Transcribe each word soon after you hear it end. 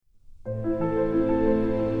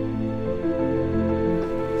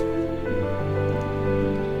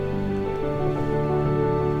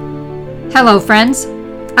Hello, friends.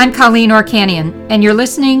 I'm Colleen Orkanian, and you're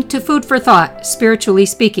listening to Food for Thought, Spiritually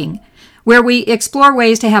Speaking, where we explore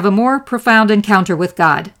ways to have a more profound encounter with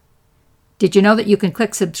God. Did you know that you can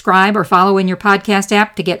click subscribe or follow in your podcast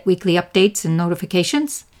app to get weekly updates and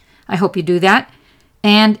notifications? I hope you do that.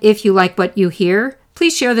 And if you like what you hear,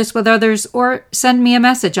 please share this with others or send me a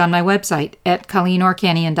message on my website at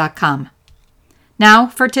colleenorkanian.com. Now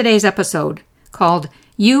for today's episode, called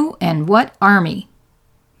You and What Army?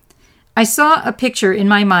 I saw a picture in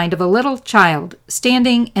my mind of a little child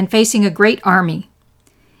standing and facing a great army.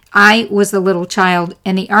 I was the little child,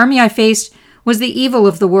 and the army I faced was the evil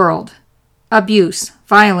of the world. Abuse,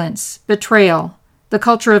 violence, betrayal, the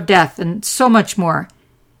culture of death, and so much more.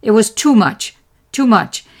 It was too much.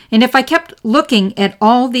 And if I kept looking at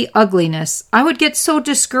all the ugliness, I would get so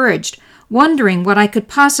discouraged, wondering what I could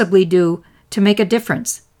possibly do to make a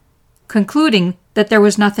difference, concluding that there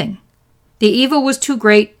was nothing. The evil was too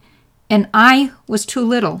great, and I was too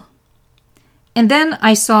little. And then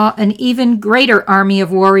I saw an even greater army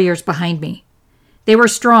of warriors behind me. They were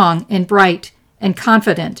strong and bright and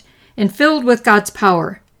confident and filled with God's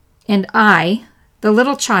power. And I, the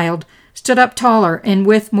little child, stood up taller and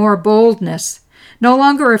with more boldness, no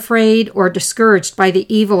longer afraid or discouraged by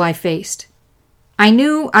the evil I faced. I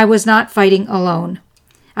knew I was not fighting alone.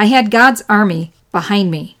 I had God's army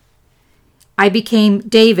behind me. I became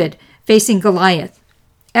David facing Goliath,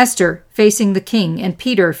 Esther facing the king, and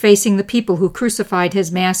Peter facing the people who crucified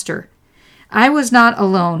his master. I was not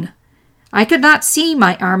alone. I could not see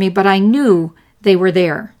my army, but I knew they were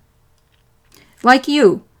there. Like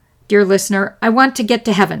you, dear listener, I want to get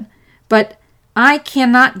to heaven, but I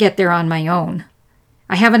cannot get there on my own.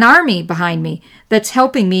 I have an army behind me that's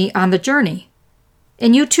helping me on the journey.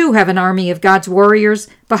 And you too have an army of God's warriors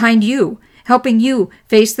behind you, helping you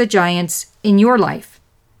face the giants in your life.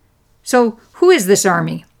 So, who is this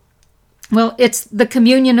army? Well, it's the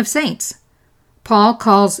communion of saints. Paul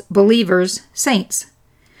calls believers saints.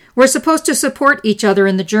 We're supposed to support each other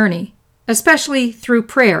in the journey, especially through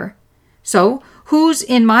prayer. So, who's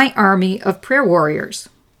in my army of prayer warriors?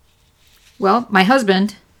 Well, my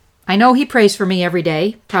husband. I know he prays for me every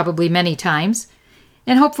day, probably many times,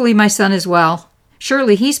 and hopefully my son as well.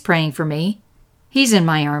 Surely he's praying for me. He's in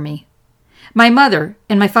my army. My mother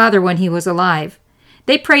and my father when he was alive.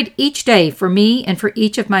 They prayed each day for me and for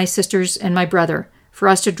each of my sisters and my brother, for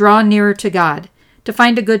us to draw nearer to God, to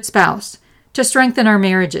find a good spouse, to strengthen our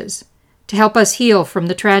marriages, to help us heal from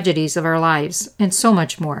the tragedies of our lives, and so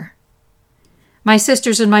much more. My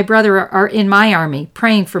sisters and my brother are in my army,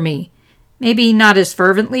 praying for me, maybe not as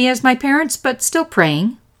fervently as my parents, but still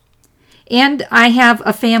praying. And I have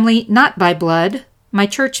a family not by blood, my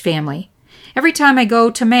church family. Every time I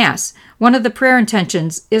go to Mass, one of the prayer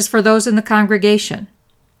intentions is for those in the congregation.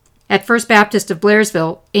 At First Baptist of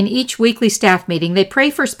Blairsville, in each weekly staff meeting, they pray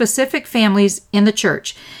for specific families in the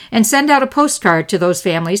church and send out a postcard to those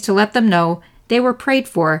families to let them know they were prayed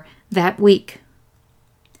for that week.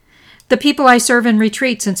 The people I serve in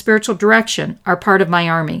retreats and spiritual direction are part of my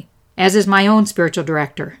army, as is my own spiritual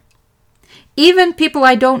director. Even people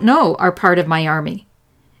I don't know are part of my army.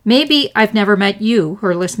 Maybe I've never met you who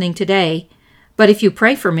are listening today, but if you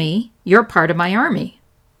pray for me, you're part of my army.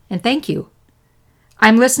 And thank you.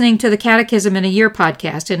 I'm listening to the Catechism in a Year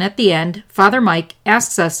podcast, and at the end, Father Mike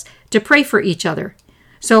asks us to pray for each other.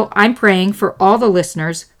 So I'm praying for all the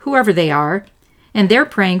listeners, whoever they are, and they're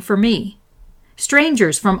praying for me.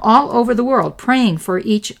 Strangers from all over the world praying for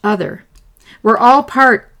each other. We're all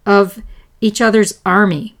part of each other's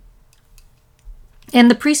army. And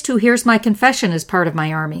the priest who hears my confession is part of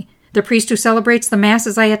my army. The priest who celebrates the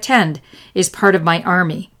masses I attend is part of my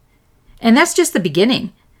army. And that's just the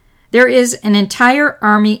beginning. There is an entire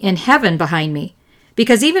army in heaven behind me,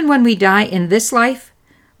 because even when we die in this life,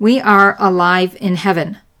 we are alive in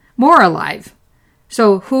heaven, more alive.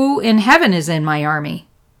 So who in heaven is in my army?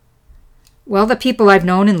 Well, the people I've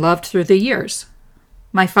known and loved through the years.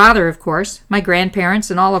 My father, of course, my grandparents,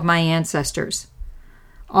 and all of my ancestors.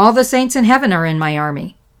 All the saints in heaven are in my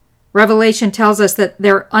army. Revelation tells us that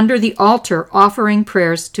they're under the altar offering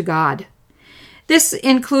prayers to God. This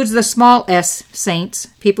includes the small s saints,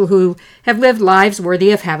 people who have lived lives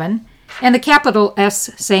worthy of heaven, and the capital S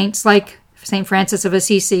saints like St. Francis of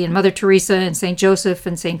Assisi and Mother Teresa and St. Joseph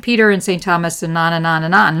and St. Peter and St. Thomas and on and on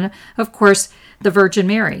and on. And of course, the Virgin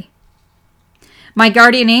Mary. My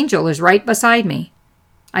guardian angel is right beside me.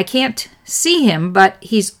 I can't see him, but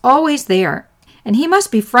he's always there. And he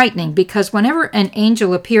must be frightening because whenever an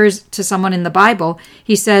angel appears to someone in the Bible,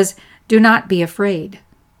 he says, "Do not be afraid."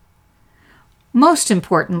 Most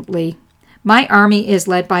importantly, my army is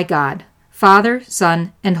led by God, Father,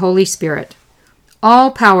 Son, and Holy Spirit.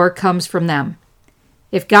 All power comes from them.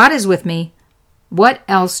 If God is with me, what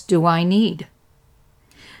else do I need?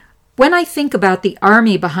 When I think about the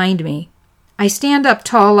army behind me, I stand up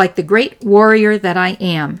tall like the great warrior that I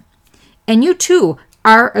am. And you too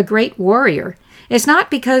are a great warrior. It's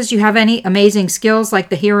not because you have any amazing skills like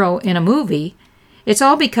the hero in a movie. It's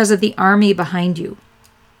all because of the army behind you.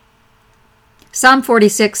 Psalm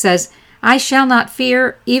 46 says, I shall not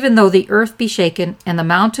fear, even though the earth be shaken and the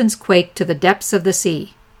mountains quake to the depths of the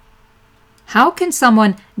sea. How can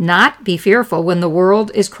someone not be fearful when the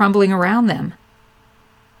world is crumbling around them?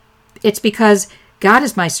 It's because God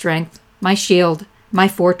is my strength, my shield, my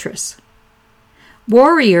fortress.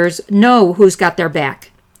 Warriors know who's got their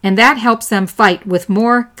back, and that helps them fight with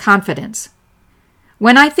more confidence.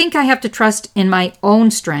 When I think I have to trust in my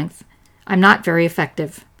own strength, I'm not very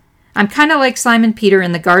effective. I'm kind of like Simon Peter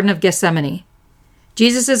in the Garden of Gethsemane.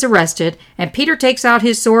 Jesus is arrested, and Peter takes out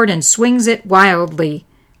his sword and swings it wildly,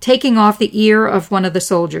 taking off the ear of one of the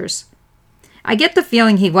soldiers. I get the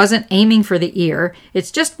feeling he wasn't aiming for the ear,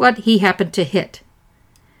 it's just what he happened to hit.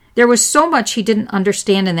 There was so much he didn't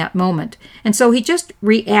understand in that moment, and so he just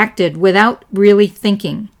reacted without really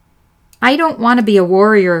thinking. I don't want to be a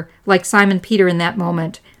warrior like Simon Peter in that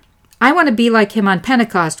moment. I want to be like him on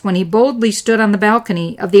Pentecost when he boldly stood on the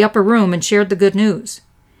balcony of the upper room and shared the good news.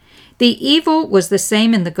 The evil was the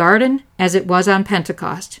same in the garden as it was on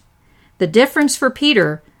Pentecost. The difference for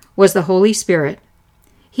Peter was the Holy Spirit.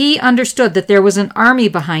 He understood that there was an army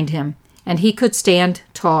behind him, and he could stand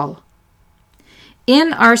tall.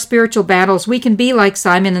 In our spiritual battles, we can be like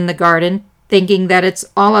Simon in the garden, thinking that it's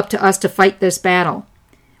all up to us to fight this battle.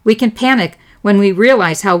 We can panic when we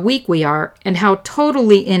realize how weak we are and how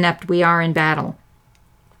totally inept we are in battle.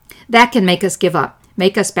 That can make us give up,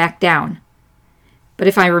 make us back down. But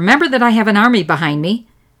if I remember that I have an army behind me,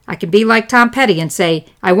 I can be like Tom Petty and say,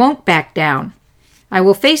 I won't back down. I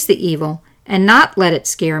will face the evil and not let it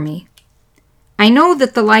scare me. I know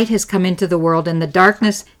that the light has come into the world and the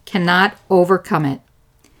darkness cannot overcome it.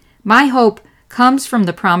 My hope comes from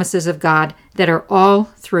the promises of God that are all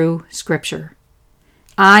through Scripture.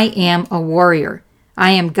 I am a warrior.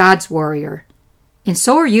 I am God's warrior. And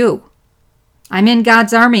so are you. I'm in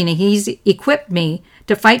God's army and He's equipped me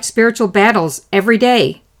to fight spiritual battles every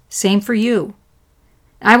day. Same for you.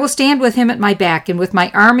 I will stand with Him at my back and with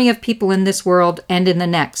my army of people in this world and in the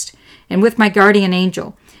next, and with my guardian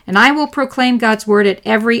angel, and I will proclaim God's word at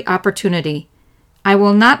every opportunity. I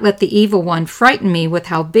will not let the evil one frighten me with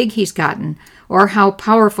how big he's gotten, or how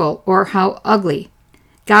powerful, or how ugly.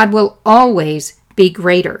 God will always be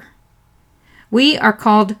greater. We are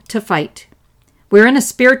called to fight. We're in a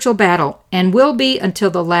spiritual battle, and will be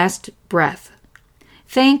until the last breath.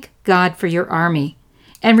 Thank God for your army,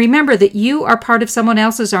 and remember that you are part of someone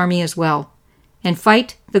else's army as well, and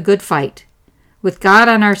fight the good fight. With God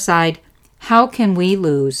on our side, how can we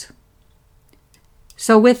lose?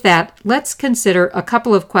 So with that, let's consider a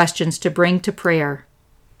couple of questions to bring to prayer.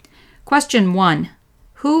 Question 1.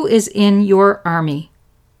 Who is in your army?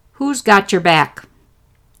 Who's got your back?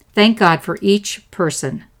 Thank God for each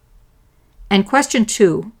person. And question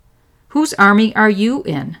 2. Whose army are you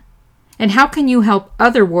in? And how can you help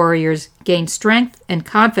other warriors gain strength and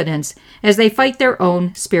confidence as they fight their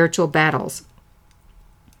own spiritual battles?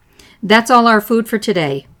 That's all our food for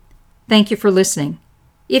today. Thank you for listening.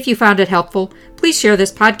 If you found it helpful, please share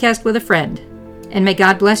this podcast with a friend. And may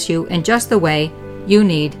God bless you in just the way you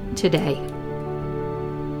need today.